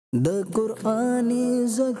The Quran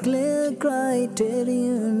is a clear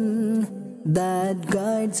criterion that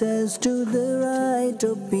guides us to the right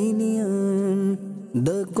opinion.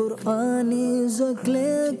 The Quran is a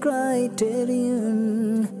clear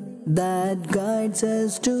criterion that guides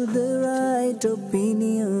us to the right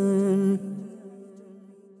opinion.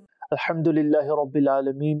 Alhamdulillahi Rabbil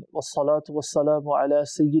Alameen, wassalatu wassalamu ala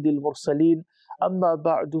Sayyidil Mursaleen, amma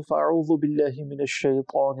ba'du fa'a'udhu billahi minash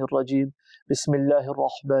shaytanir rajim, bismillahir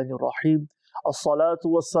rahmanir rahim, as-salatu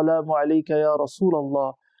wassalamu alayka ya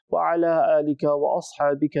Rasulallah, wa ala alika wa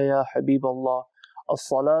ashabika ya Habiballah,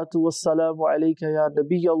 as-salatu wassalamu alayka ya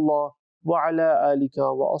Nabiyallah, wa ala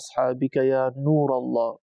alika wa ashabika ya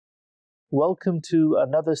Nurallah. Welcome to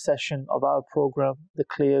another session of our program, The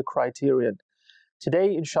Clear Criterion.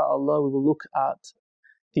 Today, inshallah, we will look at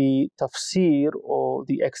the tafsir or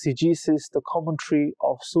the exegesis, the commentary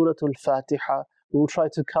of Surah Fatihah. We will try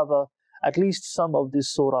to cover at least some of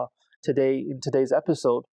this surah today in today's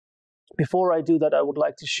episode. Before I do that, I would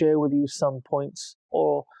like to share with you some points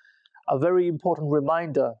or a very important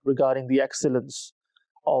reminder regarding the excellence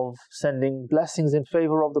of sending blessings in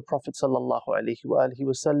favor of the Prophet sallallahu alaihi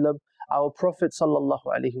wasallam. Our Prophet sallallahu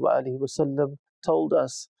alaihi wasallam told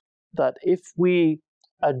us that if we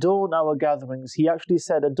adorn our gatherings, he actually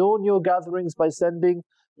said, adorn your gatherings by sending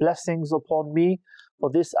blessings upon me, for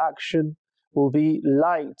this action will be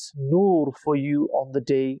light, nur for you on the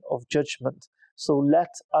day of judgment. So let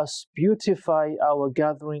us beautify our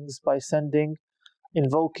gatherings by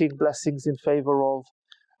invoking blessings in favor of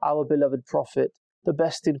our beloved Prophet, the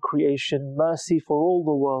best in creation, mercy for all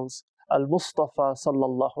the worlds, Al-Mustafa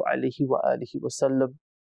sallallahu alaihi wasallam.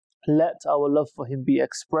 Let our love for him be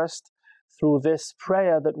expressed through this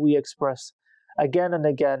prayer that we express again and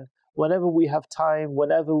again. Whenever we have time,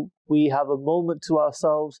 whenever we have a moment to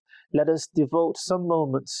ourselves, let us devote some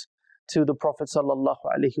moments to the Prophet sallallahu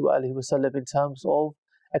alaihi wasallam in terms of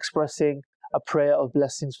expressing a prayer of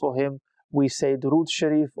blessings for him. We say Durood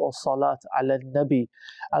Sharif or Salat ala Nabi.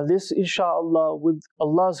 And this, inshallah, with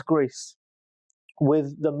Allah's grace,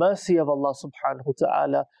 with the mercy of Allah subhanahu wa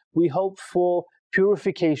ta'ala, we hope for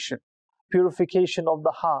purification of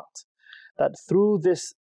the heart, that through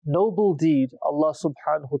this noble deed, Allah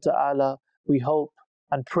subhanahu wa ta'ala, we hope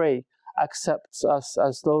and pray, accepts us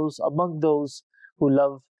as among those who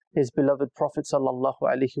love His beloved Prophet sallallahu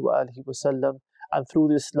alaihi wasallam, and through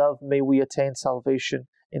this love may we attain salvation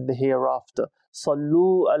in the hereafter.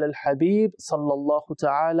 Sallu ala al-Habib sallallahu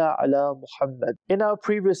ta'ala ala Muhammad. In our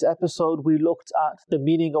previous episode, we looked at the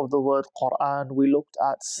meaning of the word Quran. We looked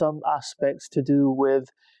at some aspects to do with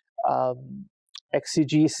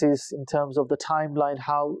exegesis in terms of the timeline,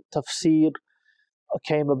 how tafsir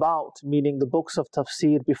came about, meaning the books of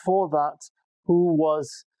tafsir before that, who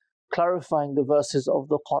was clarifying the verses of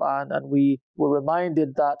the Quran. And we were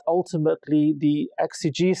reminded that ultimately the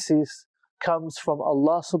exegesis comes from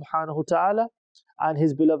Allah subhanahu wa ta'ala and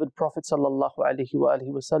His beloved Prophet sallallahu alaihi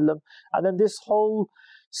wasallam. And then this whole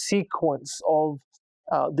sequence of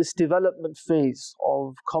this development phase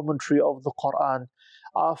of commentary of the Quran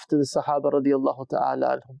after the Sahaba radiallahu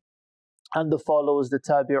ta'ala anhum and the followers, the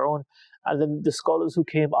Tabi'un, and then the scholars who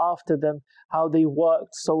came after them, how they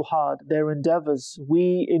worked so hard, their endeavors.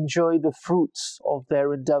 We enjoy the fruits of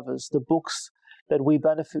their endeavors. The books that we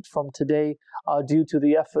benefit from today are due to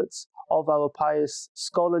the efforts of our pious,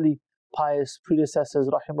 scholarly, pious predecessors,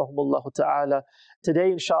 rahimahumullah ta'ala.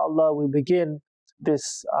 Today, inshallah, we begin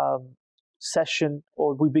this session,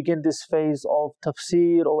 or we begin this phase of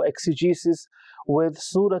tafsir or exegesis with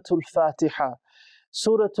Surah Fatihah.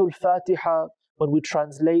 Surah Fatihah, when we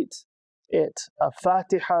translate it,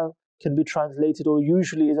 Fatiha can be translated or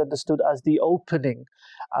usually is understood as the opening.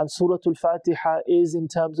 And Surah Fatihah is, in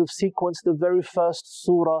terms of sequence, the very first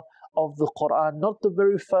surah of the Quran, not the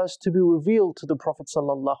very first to be revealed to the Prophet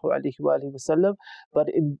sallallahu alaihi wasallam, but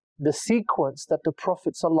in the sequence that the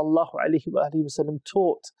Prophet sallallahu alaihi wasallam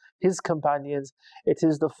taught his companions, it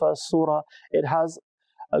is the first surah. It has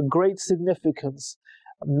a great significance.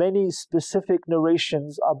 Many specific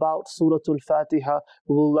narrations about Surah Al-Fatihah.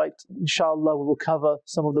 Inshallah, we will cover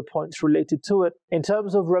some of the points related to it. In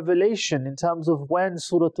terms of revelation, in terms of when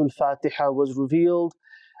Surah Al-Fatihah was revealed,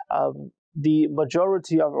 the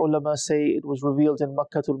majority of ulama say it was revealed in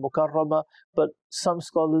Makkah al-Mukarramah, but some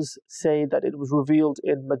scholars say that it was revealed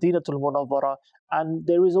in Madinatul Munawwara, and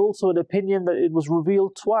there is also an opinion that it was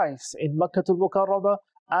revealed twice, in Makkah al-Mukarramah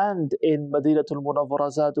and in Madinatul Munawwara,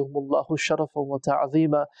 zadahumullahu sharafan wa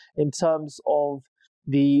ta'zima, in terms of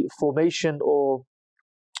the formation or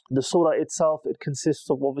the surah itself. It consists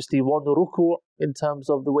of obviously one ruku' in terms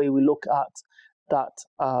of the way we look at that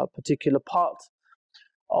particular part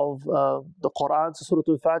of the Quran. So Surah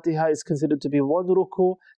Al-Fatihah is considered to be one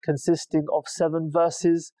ruku, consisting of 7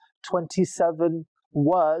 verses, 27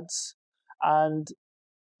 words, and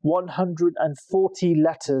 140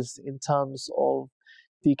 letters in terms of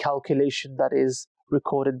the calculation that is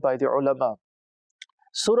recorded by the ulama.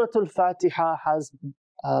 Surah Al-Fatihah has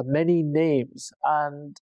many names,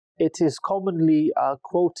 and it is commonly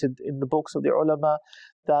quoted in the books of the ulama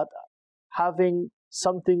that having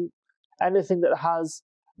anything that has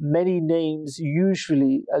many names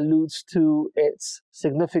usually alludes to its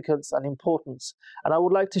significance and importance. And I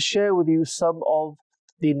would like to share with you some of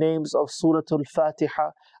the names of Surah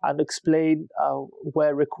Al-Fatihah and explain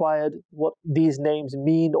where required what these names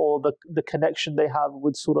mean, or the connection they have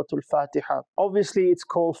with Surah Al-Fatihah. Obviously it's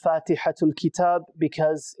called Fatihatul Kitab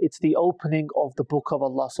because it's the opening of the book of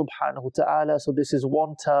Allah subhanahu wa ta'ala. So this is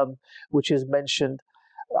one term which is mentioned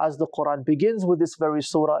as the Quran begins with this very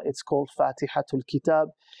surah. It's called Fatihatul Kitab.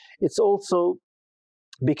 It's also,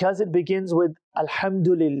 because it begins with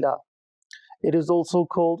Alhamdulillah, it is also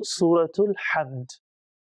called Suratul Hamd.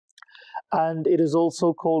 And it is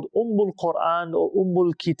also called Ummul Quran or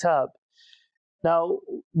Ummul Kitab. Now,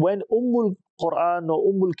 when Ummul Quran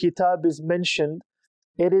or Ummul Kitab is mentioned,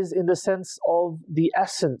 it is in the sense of the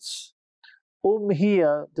essence.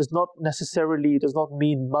 Here does not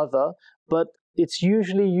mean mother, but it's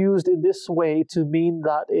usually used in this way to mean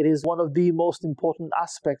that it is one of the most important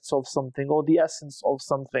aspects of something, or the essence of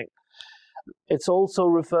something. It's also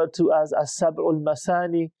referred to as As-Sab'ul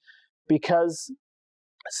Masani, because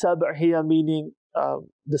Sab' here meaning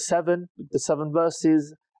the seven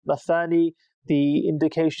verses, Mathani, the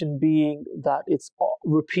indication being that it's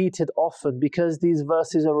repeated often, because these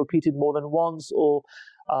verses are repeated more than once or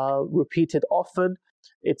repeated often.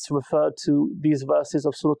 It's referred to these verses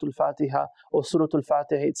of Surah Al-Fatihah, or Surah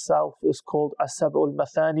Al-Fatihah itself is called As-Sab'ul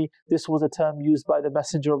Mathani. This was a term used by the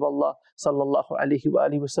Messenger of Allah sallallahu alaihi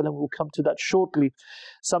wasallam. We'll come to that shortly.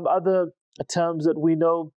 Some other terms that we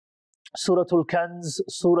know: Surah Al-Kanz,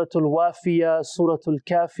 Surah Al-Wafiyah, Surah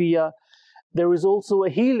Al-Kafiyah. There is also a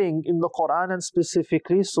healing in the Quran, and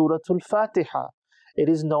specifically Surah Al-Fatihah. It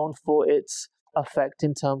is known for its effect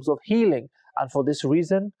in terms of healing, and for this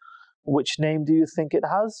reason, which name do you think it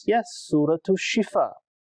has? Yes, Surah Al-Shifa.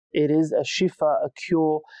 It is a shifa, a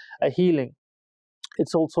cure, a healing.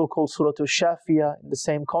 It's also called Surah Al-Shafiyah in the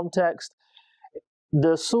same context.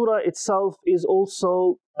 The surah itself is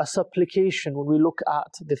also a supplication. When we look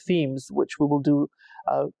at the themes, which we will do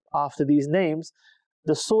after these names,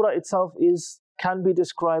 the surah itself can be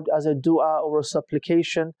described as a dua or a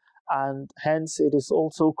supplication, and hence it is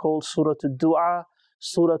also called Surah Al-Dua,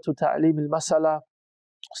 Surah Ta'lim al-Masala,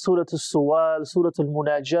 Surah Al-Suwal, Surah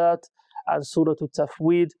Al-Munajat, and Surah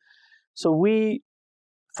Al-Tafweed. So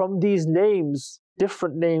from these names,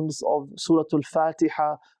 different names of Surah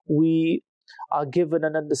Al-Fatihah, we are given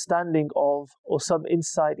an understanding of, or some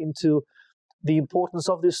insight into, the importance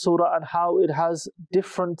of this surah and how it has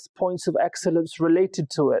different points of excellence related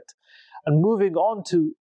to it. And moving on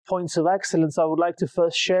to points of excellence, I would like to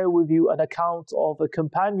first share with you an account of a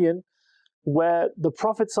companion where the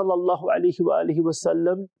Prophet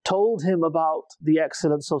ﷺ told him about the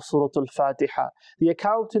excellence of Surah Al-Fatihah. The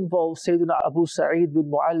account involves Sayyidina Abu Sa'id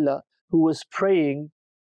bin Mu'alla, who was praying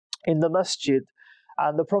in the masjid,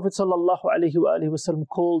 and the Prophet ﷺ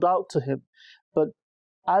called out to him. But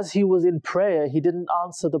as he was in prayer, he didn't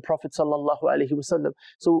answer the Prophet ﷺ.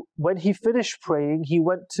 So when he finished praying, he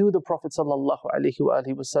went to the Prophet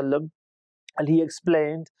ﷺ, and he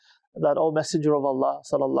explained that, "O Messenger of Allah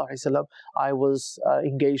ﷺ, I was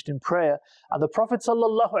engaged in prayer." And the Prophet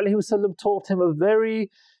ﷺ taught him a very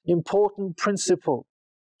important principle.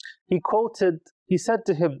 He said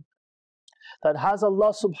to him that, "Has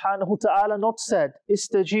Allah subhanahu wa ta'ala not said,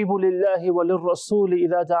 Istajibu lillahi wa lirrasuli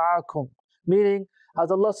idha da'akum?" Meaning, has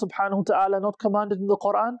Allah subhanahu wa ta'ala not commanded in the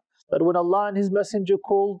Quran that when Allah and His Messenger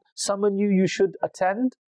summon you, you should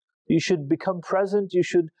attend, you should become present, you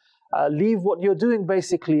should leave what you're doing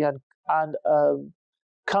basically, and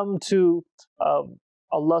come to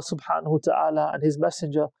Allah subhanahu wa ta'ala and His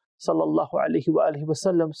Messenger sallallahu alaihi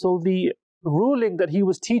wasallam. So the ruling that he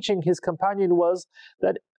was teaching his companion was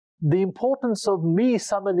that the importance of me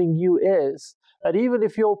summoning you is that even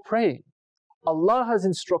if you're praying, Allah has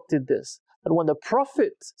instructed this, that when the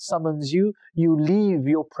Prophet summons you, you leave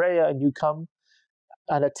your prayer and you come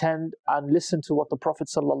and attend and listen to what the Prophet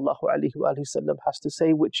ﷺ has to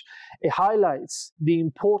say, which it highlights the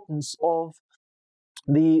importance of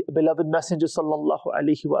the beloved Messenger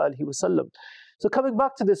ﷺ. So coming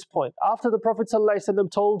back to this point, after the Prophet ﷺ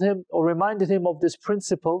told him or reminded him of this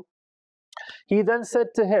principle, he then said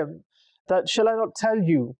to him that, "Shall I not tell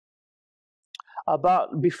you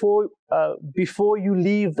about before you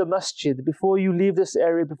leave the masjid, before you leave this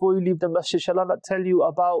area, before you leave the masjid, shall I not tell you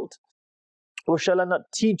about, or shall I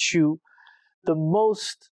not teach you the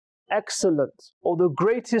most excellent or the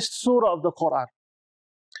greatest surah of the Quran?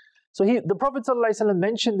 So the Prophet ﷺ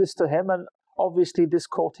mentioned this to him, and obviously this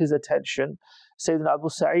caught his attention. Sayyidina Abu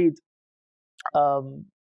Sa'id,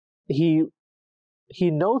 he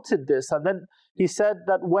noted this, and then he said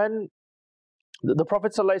that when the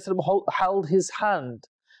Prophet ﷺ held his hand,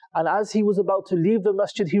 and as he was about to leave the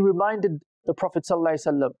masjid, he reminded the Prophet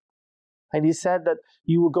ﷺ, and he said that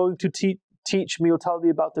you were going to teach me or tell me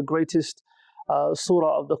about the greatest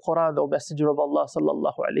surah of the Quran, O Messenger of Allah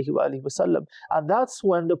sallallahu alaihi wasallam. And that's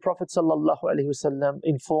when the Prophet sallallahu alaihi wasallam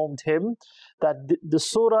informed him that the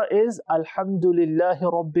surah is Alhamdulillahi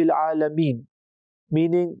Rabbil Alameen,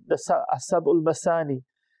 meaning the As-Sab'ul Masani,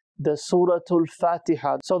 the Suratul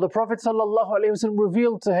Fatihah. So the Prophet ﷺ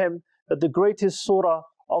revealed to him that the greatest surah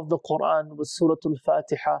of the Quran was Suratul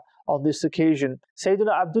Fatihah on this occasion.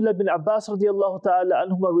 Sayyidina Abdullah bin Abbas radiallahu ta'ala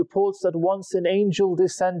anhuma reports that once an angel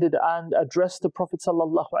descended and addressed the Prophet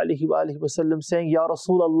ﷺ saying, Ya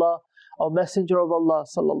Rasulullah, O Messenger of Allah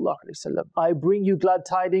sallallahu alaihi wasallam, I bring you glad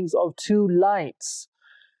tidings of two lights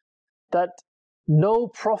that no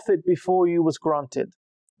prophet before you was granted.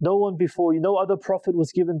 No one before you, no other prophet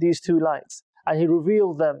was given these two lights. And he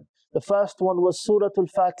revealed them. The first one was Suratul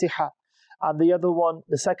Fatihah, and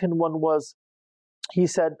the second one was, he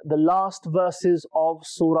said, the last verses of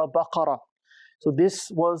Surah Baqarah. So this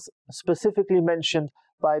was specifically mentioned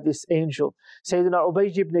by this angel. Sayyidina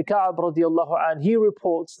Ubay ibn Ka'ab radiallahu anhu, he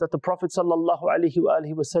reports that the Prophet sallallahu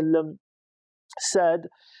alaihi wasallam said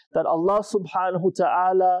that Allah subhanahu wa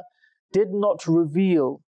ta'ala did not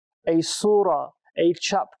reveal a surah, a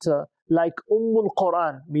chapter like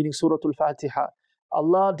Quran, meaning Suratul Fatihah.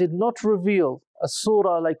 Allah did not reveal a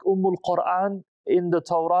surah like Quran in the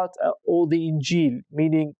Torah or the Injil,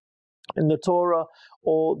 meaning in the Torah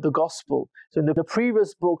or the Gospel. So in the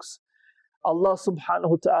previous books, Allah subhanahu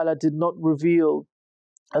wa ta'ala did not reveal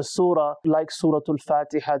a surah like Suratul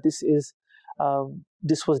Fatihah.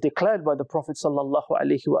 This was declared by the Prophet sallallahu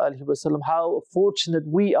alaihi wasallam. How fortunate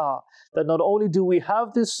we are that not only do we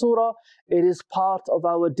have this surah, it is part of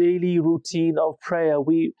our daily routine of prayer.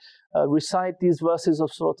 We recite these verses of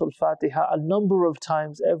Suratul Fatihah a number of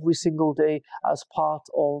times every single day as part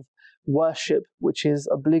of worship, which is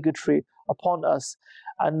obligatory upon us.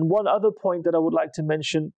 And one other point that I would like to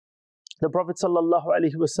mention, the Prophet sallallahu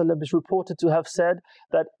alaihi wasallam is reported to have said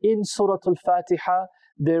that in Suratul Fatihah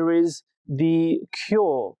there is the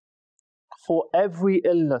cure for every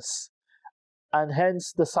illness. And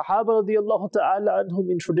hence the Sahaba radiallahu ta'ala anhum,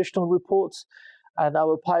 in traditional reports, and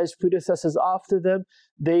our pious predecessors after them,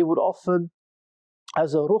 they would often,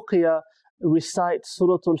 as a ruqya, recite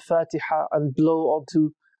Suratul Fatihah and blow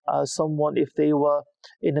onto someone if they were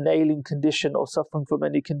in an ailing condition or suffering from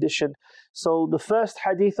any condition. So the first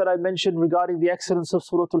hadith that I mentioned regarding the excellence of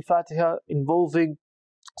Suratul Fatihah involving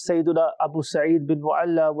Sayyiduna Abu Sa'id bin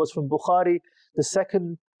Mu'alla was from Bukhari. The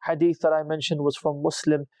second hadith that I mentioned was from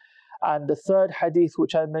Muslim. And the third hadith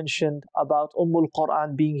which I mentioned about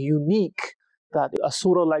Quran being unique, that a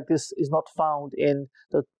surah like this is not found in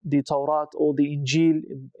the Torah or the Injil,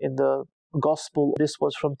 in the Gospel. This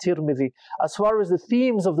was from Tirmidhi. As far as the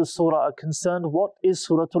themes of the surah are concerned, what is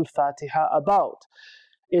Suratul Fatihah about?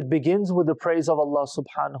 It begins with the praise of Allah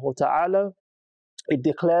subhanahu wa ta'ala. It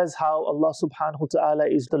declares how Allah subhanahu wa ta'ala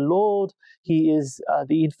is the Lord. He is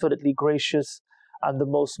the infinitely gracious and the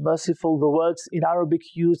most merciful. The words in Arabic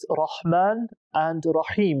use Rahman and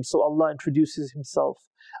Rahim. So Allah introduces Himself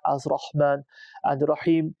as Rahman and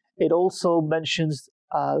Rahim. It also mentions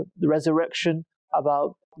the resurrection,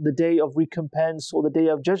 about the day of recompense or the day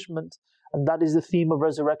of judgment, and that is the theme of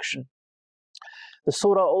resurrection. The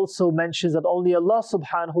surah also mentions that only Allah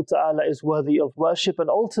subhanahu wa ta'ala is worthy of worship, and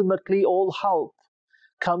ultimately all help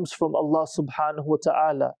comes from Allah subhanahu wa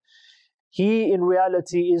ta'ala. He in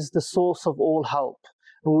reality is the source of all help.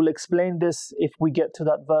 We will explain this if we get to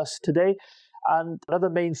that verse today. And another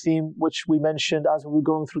main theme which we mentioned as we were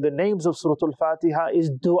going through the names of Surah Al-Fatihah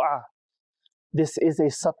is dua. This is a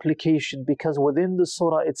supplication, because within the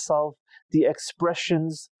surah itself, the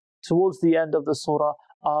expressions towards the end of the surah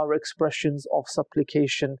are expressions of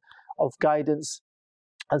supplication, of guidance,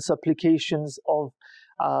 and supplications of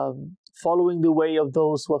following the way of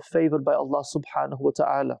those who are favored by Allah subhanahu wa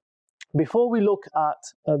ta'ala. Before we look at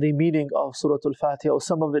the meaning of Surah Al-Fatihah, or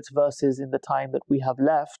some of its verses in the time that we have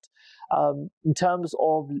left, in terms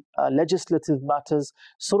of legislative matters,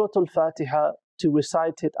 Surah Al-Fatihah, to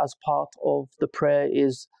recite it as part of the prayer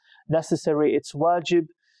is necessary. It's wajib.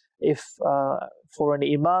 if for an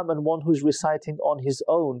imam and one who's reciting on his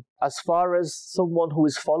own. As far as someone who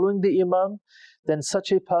is following the imam, then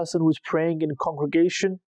such a person who is praying in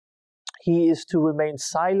congregation, he is to remain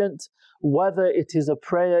silent, whether it is a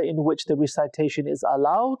prayer in which the recitation is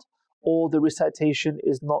allowed or the recitation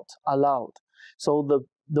is not allowed. So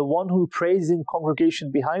the one who prays in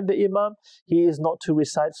congregation behind the imam, he is not to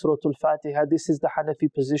recite Surah Fatihah. This is the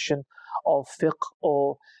Hanafi position of fiqh,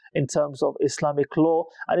 or in terms of Islamic law,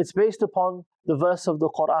 and it's based upon the verse of the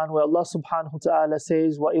Quran where Allah subhanahu wa ta'ala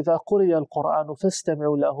says, وَإِذَا قُرِيَ الْقُرْآنُ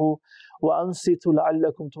فَاسْتَمِعُوا لَهُ وَأَنصِتُوا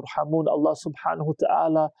لَعَلَّكُمْ تُرْحَمُونَ. Allah subhanahu wa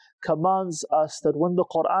ta'ala commands us that when the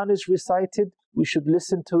Quran is recited, we should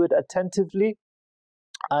listen to it attentively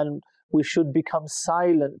and we should become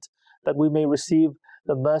silent that we may receive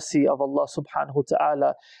the mercy of Allah subhanahu wa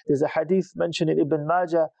ta'ala. There's a hadith mentioned in Ibn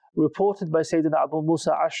Majah, reported by Sayyidina Abu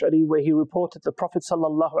Musa Ash'ari, where he reported the Prophet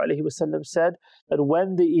sallallahu alaihi wasallam said that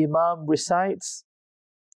when the imam recites,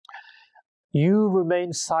 you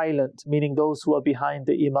remain silent, meaning those who are behind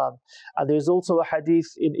the imam. And there's also a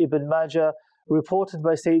hadith in Ibn Majah reported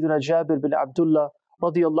by Sayyidina Jabir bin Abdullah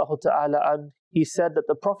radiyallahu ta'ala, and he said that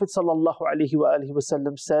the Prophet sallallahu alaihi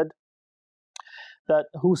wasallam said that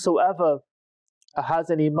whosoever has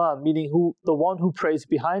an imam, meaning the one who prays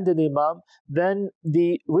behind an imam, then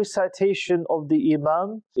the recitation of the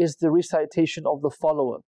imam is the recitation of the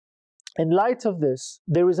follower. In light of this,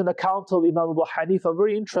 there is an account of Imam Abu Hanifa, a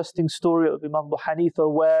very interesting story of Imam Abu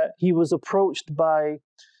Hanifa, where he was approached by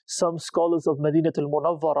some scholars of Madinat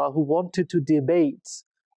al-Munawwara who wanted to debate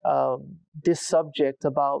this subject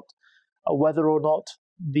about whether or not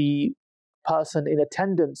the person in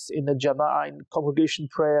attendance in the jama'ah, in congregation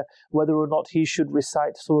prayer, whether or not he should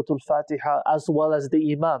recite Surah Fatihah as well as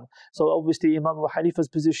the imam. So obviously Imam Abu Hanifa's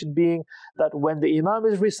position being that when the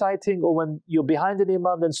imam is reciting or when you're behind an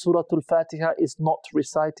imam, then Surah Fatihah is not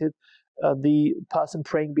recited. The person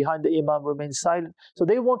praying behind the imam remains silent. So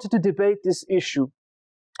they wanted to debate this issue.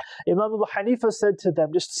 Imam Abu Hanifa said to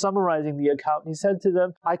them, just summarizing the account, he said to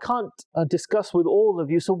them, I can't discuss with all of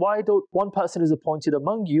you, so why don't one person is appointed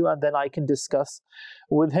among you and then I can discuss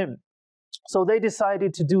with him. So they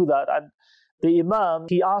decided to do that, and the imam,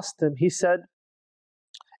 he asked him, he said,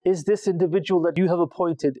 is this individual that you have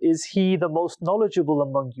appointed, is he the most knowledgeable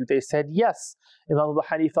among you? They said yes. Imam Abu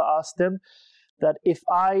Hanifa asked them that if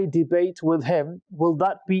I debate with him, will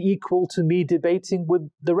that be equal to me debating with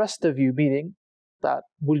the rest of you? Meaning, that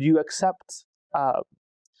will you accept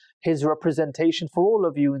his representation for all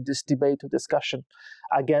of you in this debate or discussion?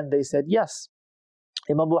 Again, they said yes.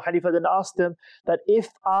 Imam Abu Hanifa then asked them that if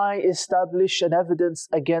I establish an evidence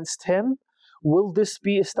against him, will this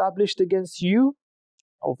be established against you?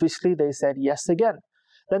 Obviously, they said yes again.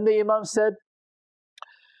 Then the Imam said,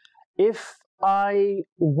 if I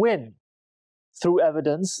win through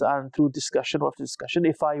evidence and through discussion after discussion,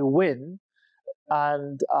 if I win,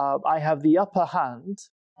 and I have the upper hand,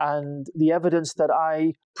 and the evidence that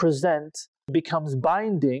I present becomes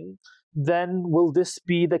binding, then will this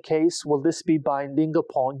be the case? Will this be binding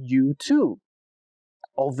upon you too?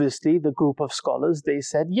 Obviously, the group of scholars, they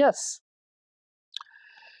said yes.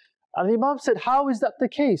 And the Imam said, how is that the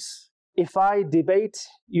case? If I debate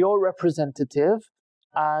your representative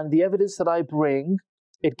and the evidence that I bring,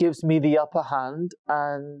 it gives me the upper hand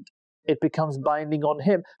and it becomes binding on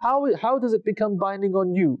him. How does it become binding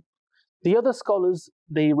on you? The other scholars,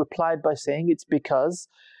 they replied by saying it's because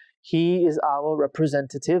he is our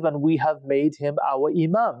representative and we have made him our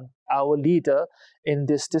imam, our leader in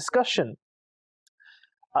this discussion.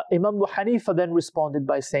 Imam Abu Hanifa then responded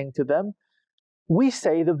by saying to them, we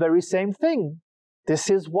say the very same thing. This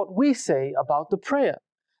is what we say about the prayer,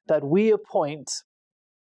 that we appoint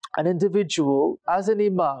an individual as an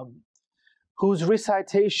imam whose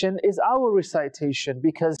recitation is our recitation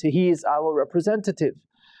because he is our representative.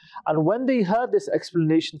 And when they heard this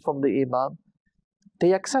explanation from the imam,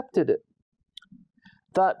 they accepted it.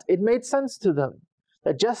 That it made sense to them,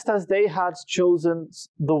 that just as they had chosen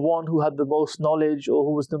the one who had the most knowledge or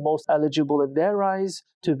who was the most eligible in their eyes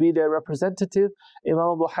to be their representative,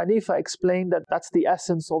 Imam Abu Hanifa explained that that's the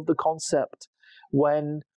essence of the concept.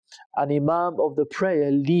 When an imam of the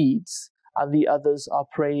prayer leads and the others are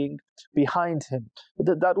praying behind him.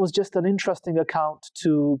 That was just an interesting account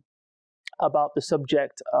about the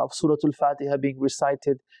subject of Surah Al-Fatihah being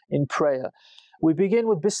recited in prayer. We begin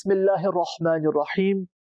with Bismillahir Rahmanir Rahim.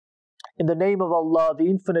 In the name of Allah, the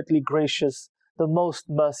infinitely gracious, the most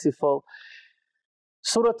merciful.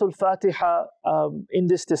 Surah Al-Fatihah, in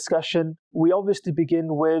this discussion, we obviously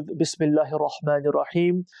begin with Bismillahir Rahmanir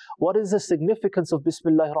Rahim. What is the significance of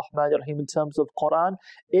Bismillahir Rahmanir Rahim in terms of Quran?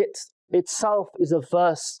 It itself is a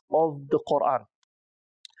verse of the Quran.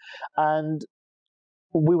 And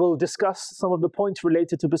we will discuss some of the points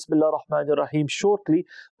related to Bismillah ar-Rahman ar-Rahim shortly,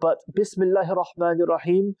 but Bismillah ar-Rahman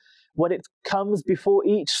ar-Rahim, when it comes before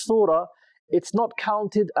each surah, it's not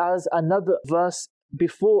counted as another verse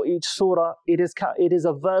before each surah. It is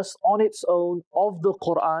a verse on its own of the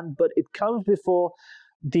Quran, but it comes before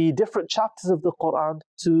the different chapters of the Quran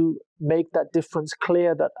to make that difference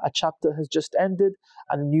clear, that a chapter has just ended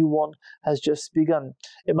and a new one has just begun.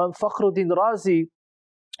 Imam Fakhruddin Razi,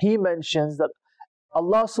 he mentions that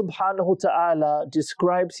Allah subhanahu wa ta'ala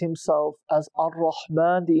describes himself as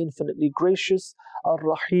Ar-Rahman, the infinitely gracious,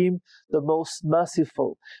 Ar-Rahim, the most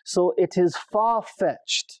merciful. So it is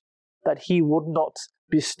far-fetched that he would not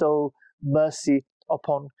bestow mercy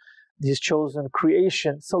upon his chosen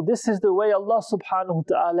creation. So this is the way Allah subhanahu wa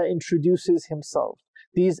ta'ala introduces himself.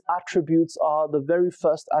 These attributes are the very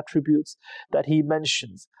first attributes that he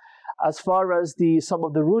mentions. As far as some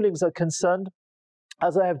of the rulings are concerned,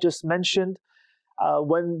 as I have just mentioned,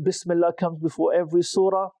 when Bismillah comes before every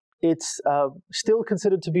surah, it's still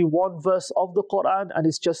considered to be one verse of the Quran, and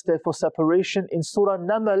it's just there for separation. In Surah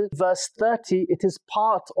Naml, verse 30, it is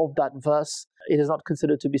part of that verse. It is not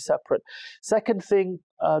considered to be separate. Second thing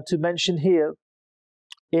to mention here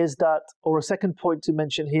is that, or a second point to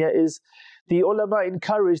mention here is, the ulama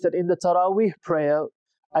encourage that in the Taraweeh prayer,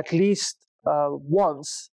 at least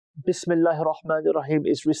once, Bismillah ar-Rahman ar-Rahim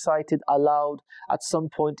is recited aloud at some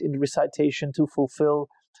point in recitation to fulfill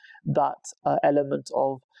that element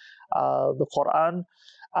of the Quran.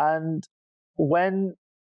 And the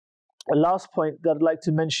last point that I'd like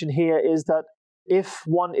to mention here is that if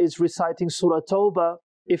one is reciting Surah Tawbah,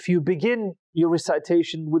 if you begin your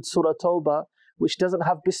recitation with Surah Tawbah, which doesn't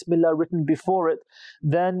have Bismillah written before it,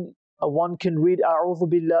 then one can read A'udhu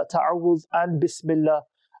Billah, Ta'awudh and Bismillah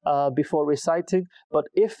before reciting. But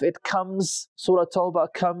if it comes, Surah Tawbah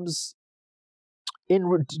comes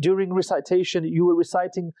during recitation, you were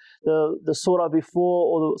reciting the surah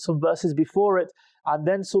before or some verses before it, and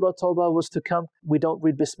then Surah Tawbah was to come, we don't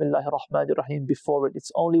read Bismillah ar-Rahman ar-Rahim before it.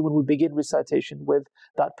 It's only when we begin recitation with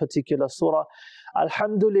that particular surah.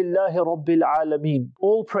 Alhamdulillahi Rabbil Alameen.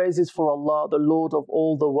 All praise is for Allah, the Lord of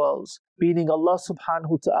all the worlds. Meaning Allah subhanahu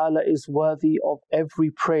wa ta'ala is worthy of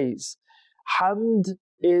every praise. Hamd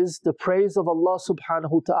is the praise of Allah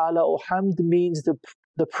subhanahu wa ta'ala, or hamd means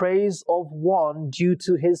the praise of one due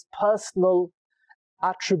to his personal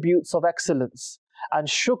attributes of excellence. And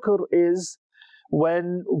shukr is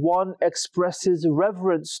when one expresses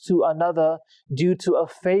reverence to another due to a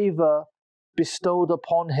favor bestowed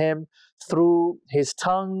upon him through his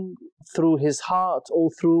tongue, through his heart, or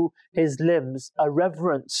through his limbs. A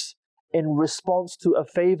reverence in response to a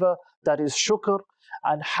favor, that is shukr.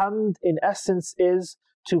 And hamd in essence is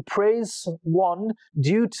to praise one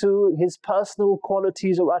due to his personal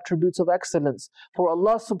qualities or attributes of excellence. For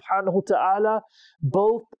Allah subhanahu wa ta'ala,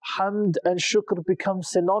 both hamd and shukr become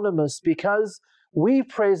synonymous, because we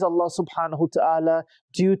praise Allah subhanahu wa ta'ala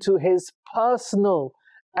due to his personal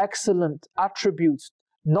excellent attributes,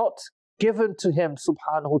 not given to him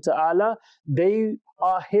subhanahu wa ta'ala. They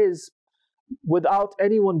are his without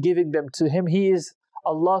anyone giving them to him. He is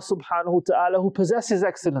Allah subhanahu wa ta'ala who possesses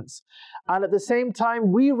excellence. And at the same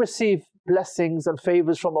time, we receive blessings and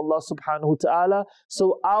favors from Allah subhanahu wa ta'ala.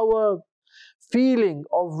 So our feeling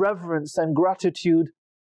of reverence and gratitude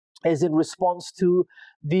is in response to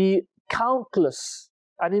the countless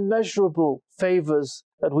and immeasurable favors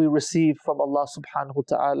that we receive from Allah subhanahu wa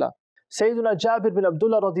ta'ala. Sayyidina Jabir bin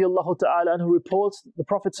Abdullah radiallahu ta'ala anhu reports, the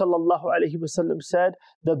Prophet sallallahu alayhi wa sallam said,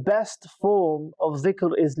 the best form of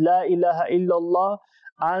dhikr is La ilaha illallah,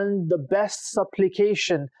 and the best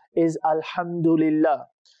supplication is Alhamdulillah.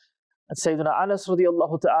 And Sayyidina Anas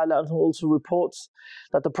radiallahu ta'ala anhu also reports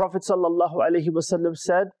that the Prophet sallallahu alayhi wa sallam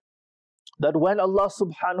said that when Allah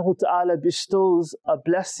subhanahu wa ta'ala bestows a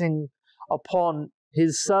blessing upon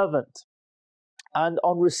his servant, and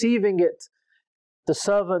on receiving it, the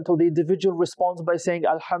servant or the individual responds by saying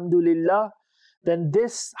Alhamdulillah, then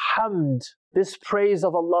this hamd, this praise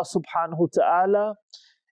of Allah subhanahu wa ta'ala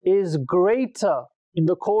is greater in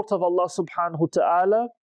the court of Allah subhanahu wa ta'ala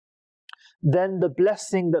than the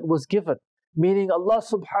blessing that was given. Meaning Allah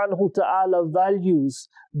subhanahu wa ta'ala values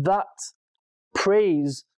that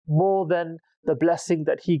praise more than the blessing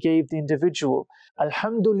that he gave the individual.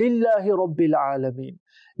 Alhamdulillahi Rabbil Alameen.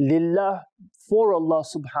 Lillah, for Allah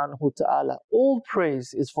subhanahu wa ta'ala. All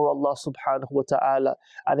praise is for Allah subhanahu wa ta'ala.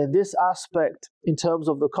 And in this aspect, in terms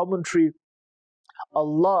of the commentary,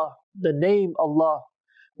 Allah, the name Allah,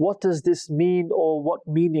 what does this mean, or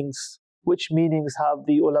which meanings have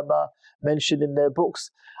the ulama mentioned in their books?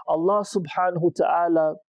 Allah subhanahu wa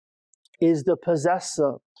ta'ala is the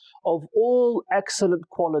possessor of all excellent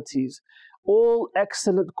qualities. All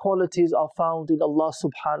excellent qualities are found in Allah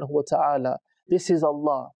subhanahu wa ta'ala. This is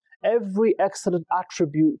Allah. Every excellent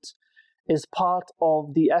attribute is part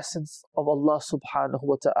of the essence of Allah subhanahu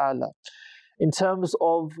wa ta'ala. In terms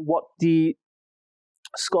of what the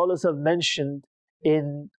scholars have mentioned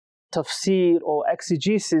in tafsir or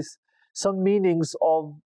exegesis, some meanings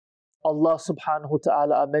of Allah subhanahu wa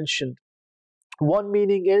ta'ala are mentioned. One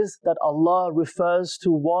meaning is that Allah refers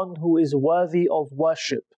to one who is worthy of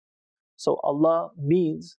worship. So Allah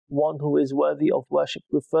means one who is worthy of worship,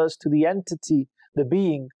 refers to the entity, the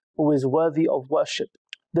being who is worthy of worship.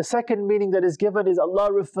 The second meaning that is given is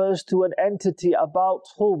Allah refers to an entity about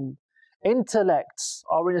whom intellects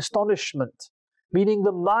are in astonishment, meaning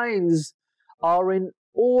the minds are in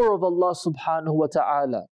awe of Allah subhanahu wa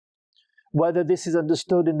ta'ala. Whether this is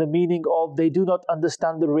understood in the meaning of they do not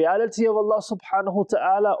understand the reality of Allah subhanahu wa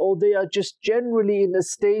ta'ala, or they are just generally in a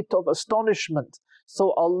state of astonishment.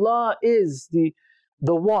 So Allah is the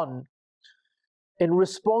one in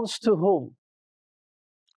response to whom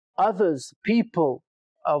others, people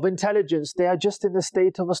of intelligence, they are just in a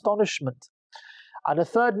state of astonishment. And a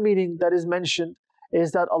third meaning that is mentioned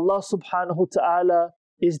is that Allah subhanahu wa ta'ala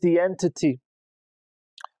is the entity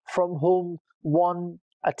from whom one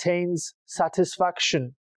attains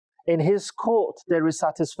satisfaction. In His court there is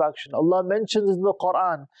satisfaction. Allah mentions in the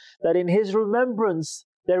Quran that in His remembrance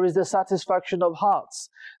there is the satisfaction of hearts.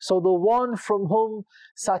 So the one from whom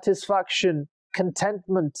satisfaction,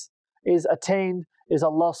 contentment is attained is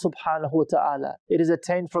Allah subhanahu wa ta'ala. It is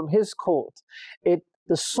attained from His court.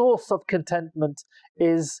 The source of contentment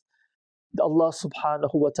is Allah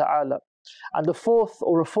subhanahu wa ta'ala. And a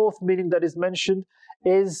fourth meaning that is mentioned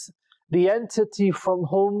is the entity from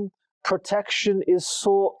whom protection is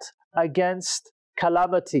sought against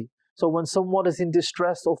calamity. So when someone is in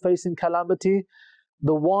distress or facing calamity,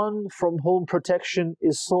 the one from whom protection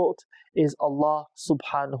is sought is Allah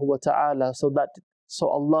subhanahu wa ta'ala. So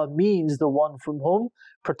Allah means the one from whom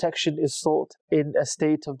protection is sought in a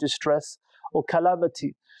state of distress or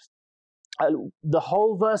calamity. The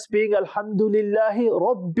whole verse being Alhamdulillahi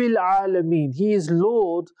Rabbil Alameen. He is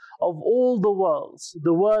Lord of all the worlds.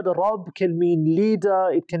 The word Rabb can mean leader,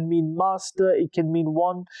 it can mean master, it can mean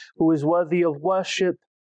one who is worthy of worship.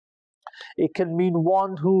 It can mean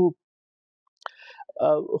one who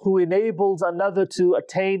enables another to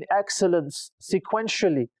attain excellence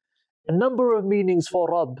sequentially. A number of meanings for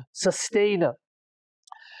Rabb, sustainer.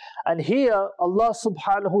 And here Allah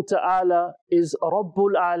subhanahu wa ta'ala is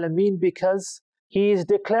Rabbul Alameen because He is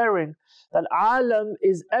declaring that Alam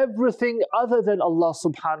is everything other than Allah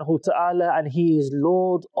subhanahu wa ta'ala, and He is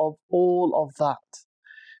Lord of all of that.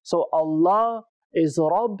 So Allah is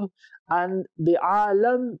Rabb and the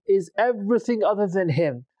Alam is everything other than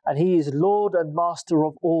Him, and He is Lord and Master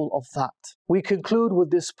of all of that. We conclude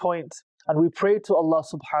with this point and we pray to Allah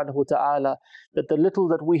subhanahu wa ta'ala that the little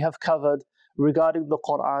that we have covered regarding the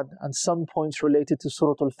Quran and some points related to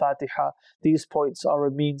Surah Fatihah, these points are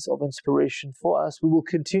a means of inspiration for us. We will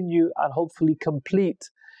continue and hopefully complete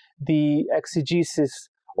the exegesis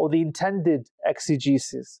or the intended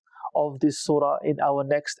exegesis of this surah in our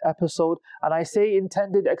next episode. And I say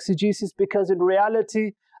intended exegesis because in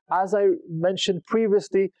reality, as I mentioned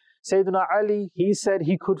previously, Sayyidina Ali, he said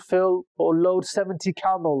he could fill or load 70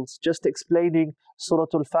 camels just explaining Surah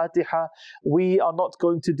Al-Fatihah. We are not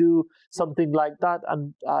going to do something like that,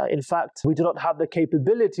 and in fact we do not have the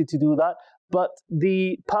capability to do that. But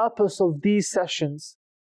the purpose of these sessions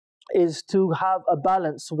is to have a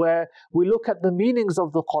balance where we look at the meanings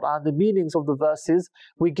of the Quran, the meanings of the verses,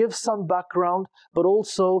 we give some background, but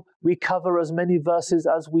also we cover as many verses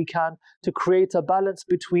as we can to create a balance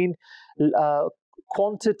between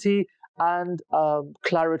quantity and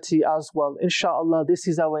clarity as well. Inshallah, this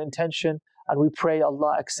is our intention, and we pray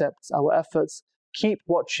Allah accepts our efforts. Keep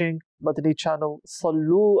watching Madani Channel.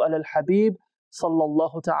 Sallu ala al-Habib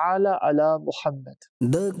sallallahu ta'ala ala Muhammad.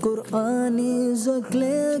 The Quran is a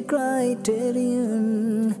clear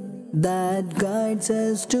criterion that guides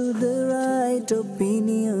us to the right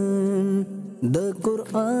opinion. The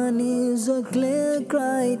Quran is a clear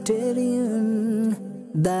criterion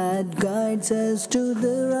that guides us to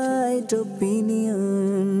the right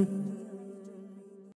opinion.